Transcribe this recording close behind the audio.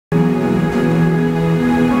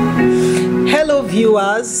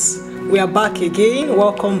viewers, we are back again.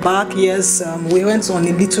 Welcome back. Yes, we went on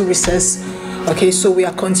a little recess. Okay, so we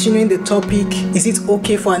are continuing the topic. Is it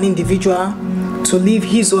okay for an individual to leave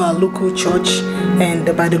his or her local church? And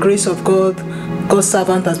by the grace of God, God's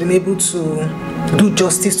servant has been able to do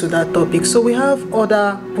justice to that topic. So we have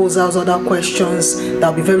other posers, other questions that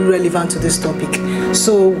will be very relevant to this topic.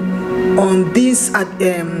 So on this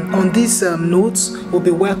notes, we'll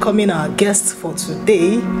be welcoming our guest for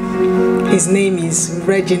today. His name is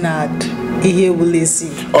Reginald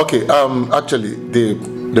Ihewulezi. Okay, actually,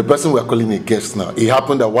 the person we're calling a guest now, it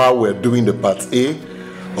happened that while we're doing the part A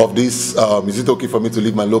of this, is it okay for me to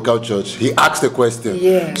leave my local church? He asked a question.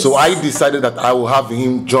 Yes. So I decided that I will have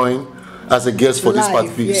him join as a guest for this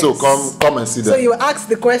part B. Yes. So come and see that. So you asked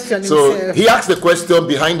the question So himself. he asked the question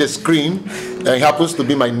behind the screen, and he happens to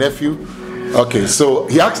be my nephew. Okay, so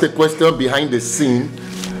he asked the question behind the scene,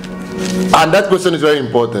 and that question is very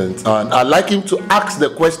important. And I'd like him to ask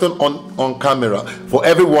the question on camera for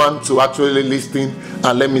everyone to actually listen,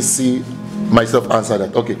 and let me see myself answer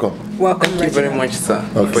that. Okay, come. Welcome, Thank you very much, sir,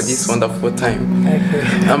 for this wonderful time.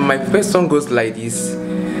 Okay. My question goes like this: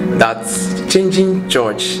 that changing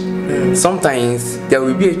church, sometimes there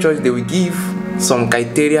will be a church, they will give some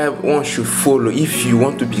criteria one should follow if you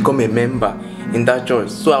want to become a member in that church.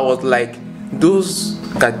 So I was like, those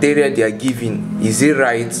criteria they are giving, is it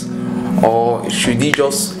right, or should he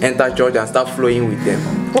just enter church and start flowing with them?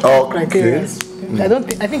 What criteria?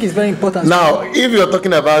 I think it's very important. Now, if you're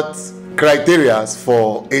talking about criteria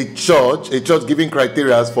for a church giving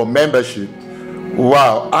criteria for membership,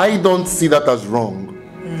 wow, I don't see that as wrong.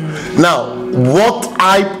 Now, what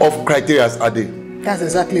type of criteria are they?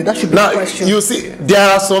 That should be the question. You see, there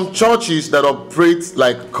are some churches that operate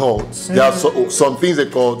like cults. There are some things they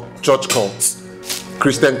call church cults,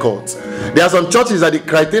 Christian cults. There are some churches that the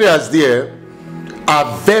criteria there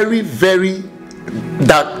are very, very,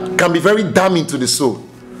 that can be very damning to the soul.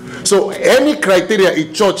 So any criteria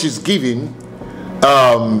a church is giving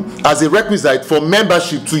as a requisite for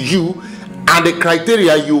membership to you, and the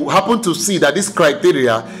criteria you happen to see that this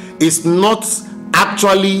criteria is not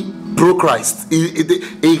actually pro-Christ,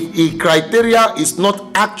 a criteria is not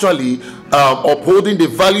actually upholding the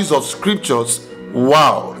values of scriptures,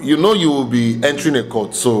 wow, you know you will be entering a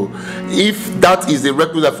cult. So if that is a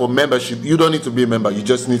requisite for membership, you don't need to be a member, you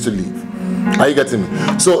just need to leave. Are you getting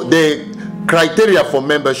me? So the criteria for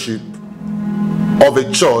membership of a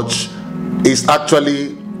church is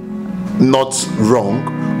actually not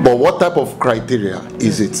wrong, but what type of criteria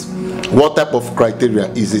is it? What type of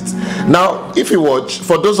criteria is it? Now, if you watch,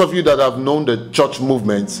 for those of you that have known the church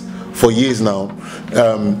movement for years now,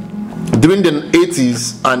 during the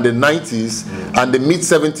 80s and the 90s and the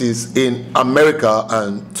mid-70s in America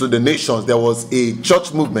and to the nations, there was a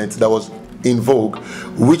church movement that was in vogue,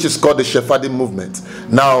 which is called the Sephardim movement.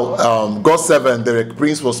 Now, God's servant Derek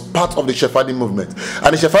Prince was part of the Sephardim movement,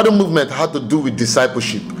 and the Sephardim movement had to do with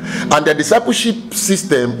discipleship, and the discipleship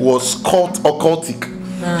system was cultic,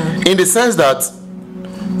 in the sense that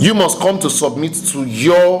you must come to submit to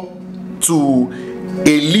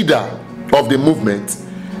a leader of the movement,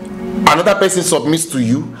 another person submits to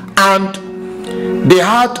you, and they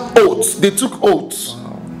had oaths. They took oaths.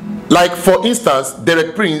 Like, for instance,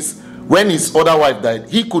 Derek Prince, when his other wife died,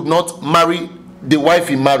 he could not marry the wife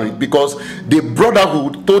he married because the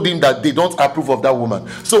brotherhood told him that they don't approve of that woman.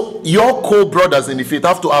 So your co-brothers in the faith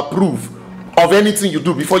have to approve of anything you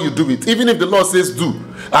do before you do it. Even if the Lord says do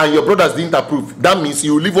and your brothers didn't approve, that means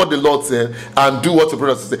you leave what the Lord said and do what your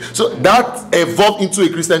brothers say. So that evolved into a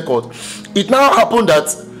Christian cult. It now happened that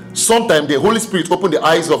sometime the Holy Spirit opened the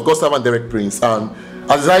eyes of God's servant Derek Prince, and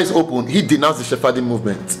as his eyes opened, he denounced the Sephardim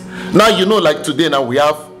movement. Now, you know, like today now we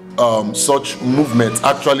have such movements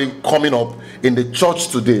actually coming up in the church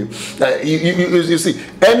today. You see,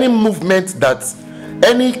 any movement that,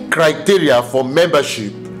 any criteria for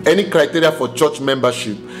membership, any criteria for church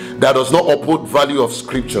membership that does not uphold value of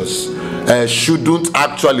scriptures, you shouldn't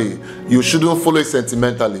follow it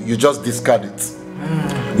sentimentally. You just discard it.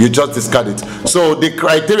 You just discard it. So the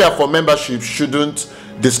criteria for membership shouldn't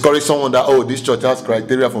discourage someone that, oh, this church has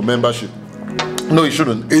criteria for membership. No, it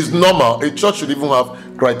shouldn't. It's normal. A church should even have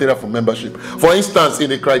criteria for membership. For instance, in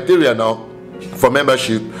the criteria now for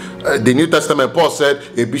membership, the New Testament, Paul said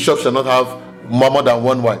a bishop shall not have more than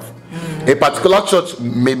one wife. A particular church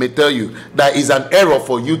may tell you that is an error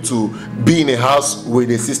for you to be in a house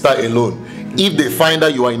with a sister alone. If they find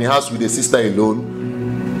that you are in a house with a sister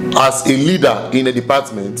alone, as a leader in a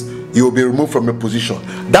department, you will be removed from your position.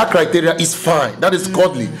 That criteria is fine. That is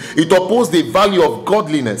godly. It opposes the value of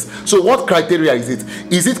godliness. So what criteria is it?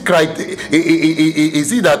 Is it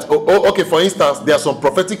that, okay, for instance, there are some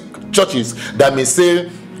prophetic churches that may say,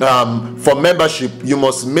 for membership, you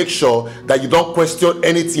must make sure that you don't question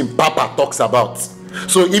anything Papa talks about.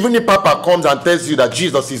 So even if Papa comes and tells you that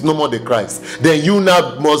Jesus is no more the Christ, then you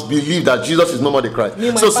now must believe that Jesus is no more the Christ.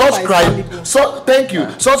 So such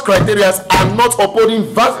criteria, such criteria are not upholding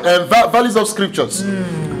values of scriptures.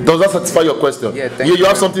 Does that satisfy your question? Yeah, you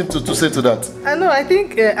have something to say to that? I know. I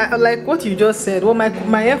think like what you just said. Well,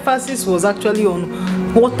 my emphasis was actually on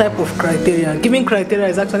what type of criteria. Giving criteria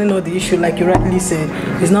is actually not the issue, like you rightly said.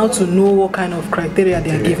 It's now to know what kind of criteria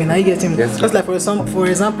they are giving. Are you getting? Yes, just like for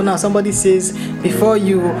example, now somebody says before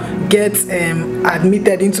you get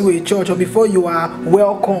admitted into a church or before you are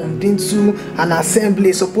welcomed into an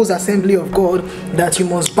assembly, supposed assembly of God, that you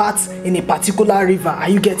must bath in a particular river. Are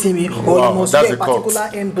you getting me? Or you must wear a particular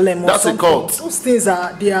emblem. Or something. Those things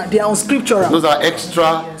are they are unscriptural. Those are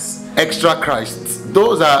extra Christs.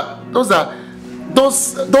 Those are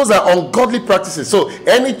ungodly practices. So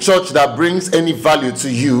any church that brings any value to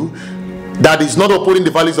you that is not upholding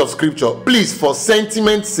the values of scripture, please, for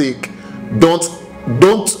sentiment's sake, don't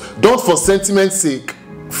for sentiment's sake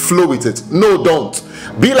flow with it. No, don't.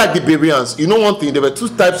 Be like the Bereans. You know one thing, there were two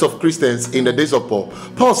types of Christians in the days of Paul.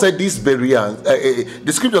 Paul said these Bereans,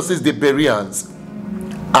 the scripture says the Bereans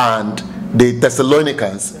and the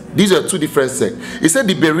Thessalonians, these are two different sects. He said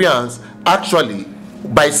the Bereans actually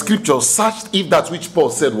by scripture searched if that which Paul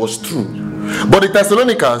said was true, but the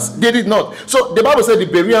Thessalonians, they did not. So the Bible said the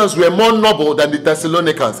Bereans were more noble than the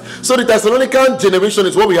Thessalonians. So the Thessalonican generation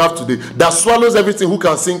is what we have today, that swallows everything who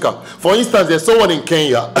can sink her. For instance, there's someone in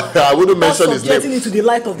Kenya, I wouldn't mention his name. Getting into the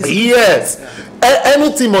light of the scripture. Yes,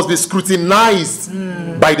 anything must be scrutinized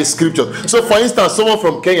by the scripture. So for instance, someone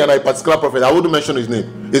from Kenya, and a particular prophet, I wouldn't mention his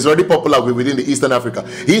name, is very popular within the Eastern Africa.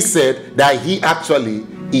 He said that he actually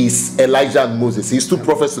is Elijah and Moses. He's two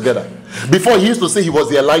prophets together. Before, he used to say he was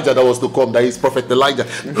the Elijah that was to come, that he's prophet Elijah.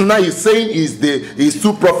 Now he's saying he's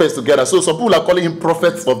two prophets together. So some people are calling him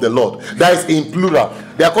prophets of the Lord. That is in plural.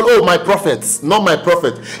 They are called, oh, my prophets, not my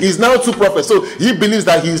prophet. He's now two prophets. So he believes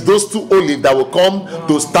that he's those two olives that will come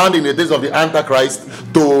to stand in the days of the Antichrist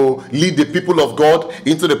to lead the people of God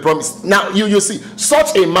into the promise. Now you see,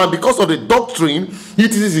 such a man, because of the doctrine he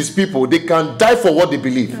teaches his people, they can die for what they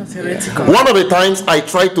believe. One of the times I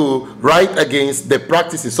tried to write against the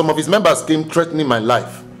practices, some of his members came threatening my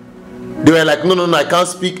life. They were like, no, I can't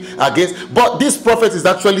speak against. But this prophet is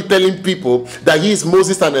actually telling people that he is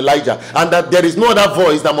Moses and Elijah, and that there is no other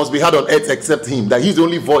voice that must be heard on earth except him, that he's the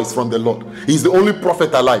only voice from the Lord. He's the only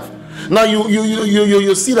prophet alive. Now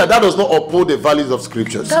you see that does not uphold the values of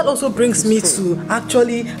scriptures. That also brings me to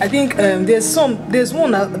actually, I think there's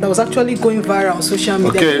one that was actually going viral on social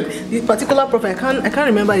media. Okay. The particular prophet, I can't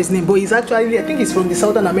remember his name, but he's actually, I think he's from the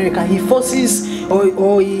Southern America. He forces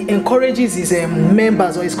or he encourages his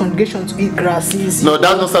members or his congregation to eat grasses. No,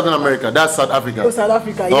 that's not Southern America. That's South Africa. Oh, South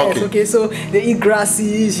Africa, yes. Okay, so they eat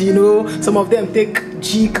grasses. Some of them take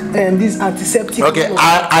jig and these antiseptic. Okay,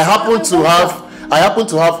 I happen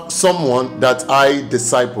to have someone that I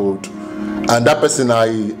discipled, and that person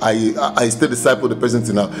I still disciple the person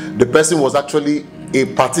till now. The person was actually a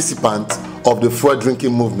participant of the fuel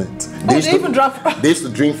drinking movement. They used to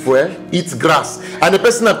drink fuel, eat grass, and the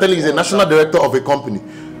person I'm telling you is a national director of a company.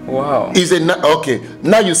 Wow. Okay.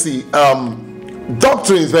 Now you see,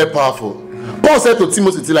 doctrine is very powerful. Paul said to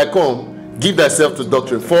Timothy, till I come, give thyself to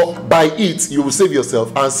doctrine, for by it you will save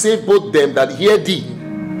yourself and save both them that hear thee.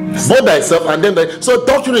 Both thyself and them that. So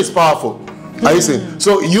doctrine is powerful. Are you saying?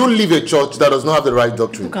 So you leave a church that does not have the right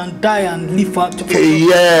doctrine. You can die and live for.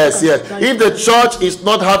 Yes. If the church is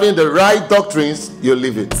not having the right doctrines, you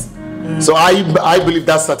leave it. So I believe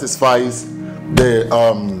that satisfies the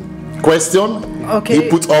question he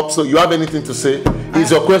put up. So you have anything to say?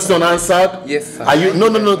 Is your question answered? Yes, sir. Are you? No.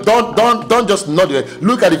 Don't just nod your head.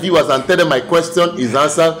 Look at the viewers and tell them my question is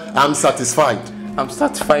answered. I'm satisfied. I'm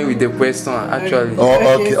satisfied with the question, actually.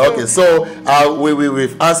 Oh, okay. So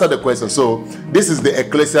we've answered the question. So this is the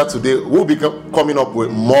Ecclesia today. We'll be coming up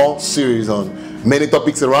with more series on many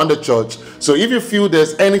topics around the church. So if you feel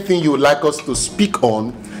there's anything you would like us to speak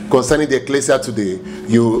on concerning the Ecclesia today,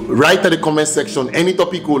 you write in the comment section any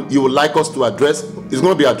topic you would like us to address. It's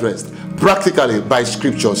going to be addressed practically by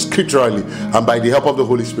scripture, scripturally, and by the help of the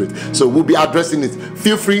Holy Spirit. So we'll be addressing it.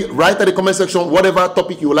 Feel free, write in the comment section whatever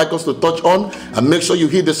topic you would like us to touch on, and make sure you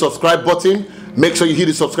hit the subscribe button. Make sure you hit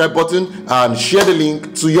the subscribe button and share the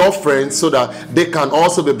link to your friends so that they can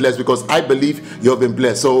also be blessed, because I believe you have been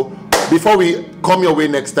blessed. So before we come your way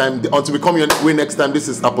next time, until we come your way next time, this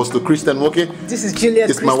is Apostle Juliet Nwoke. This is Juliet.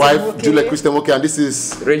 It's my wife, Juliet Nwoke, and this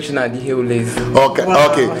is Regina Diheoles. Okay,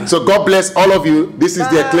 okay. So God bless all of you. This is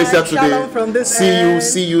the Ecclesia today. From this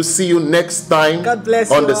see you next time. God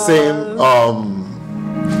bless on you the same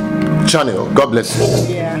channel. God bless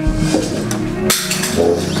you. Yeah.